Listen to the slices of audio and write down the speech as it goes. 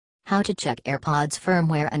How to check AirPods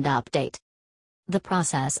firmware and update. The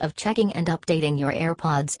process of checking and updating your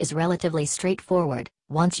AirPods is relatively straightforward,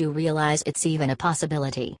 once you realize it's even a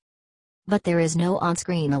possibility. But there is no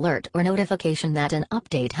on-screen alert or notification that an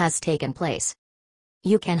update has taken place.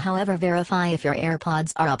 You can, however, verify if your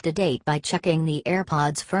AirPods are up to date by checking the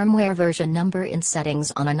AirPods firmware version number in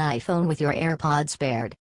Settings on an iPhone with your AirPods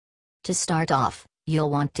paired. To start off, you'll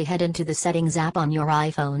want to head into the Settings app on your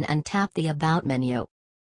iPhone and tap the About menu.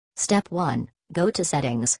 Step 1, go to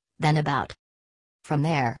Settings, then About. From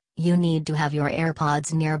there, you need to have your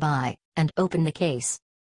AirPods nearby, and open the case.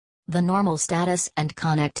 The normal status and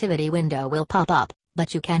connectivity window will pop up,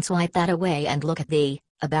 but you can swipe that away and look at the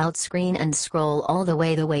About screen and scroll all the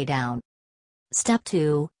way down. Step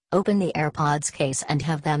 2, open the AirPods case and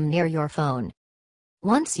have them near your phone.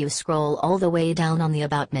 Once you scroll all the way down on the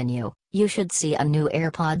About menu, you should see a new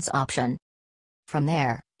AirPods option. From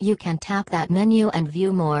there, you can tap that menu and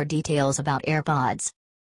view more details about AirPods.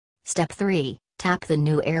 Step 3, tap the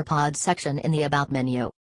new AirPods section in the About menu.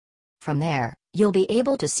 From there, you'll be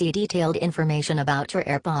able to see detailed information about your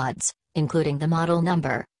AirPods, including the model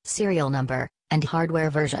number, serial number, and hardware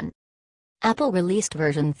version. Apple released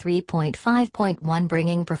version 3.5.1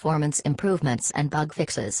 bringing performance improvements and bug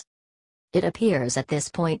fixes. It appears at this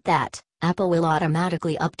point that Apple will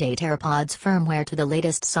automatically update AirPods firmware to the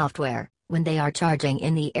latest software when they are charging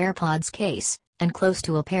in the AirPods case, and close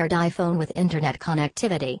to a paired iPhone with internet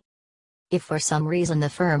connectivity. If for some reason the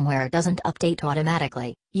firmware doesn't update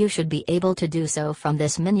automatically, you should be able to do so from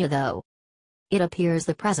this menu though. It appears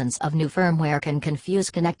the presence of new firmware can confuse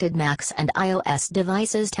connected Macs and iOS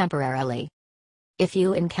devices temporarily. If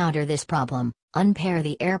you encounter this problem, unpair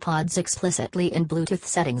the AirPods explicitly in Bluetooth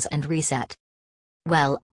settings and reset.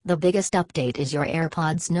 Well, the biggest update is your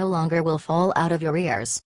AirPods no longer will fall out of your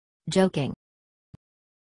ears. Joking.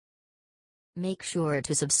 Make sure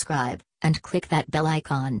to subscribe, and click that bell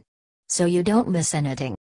icon, so you don't miss anything.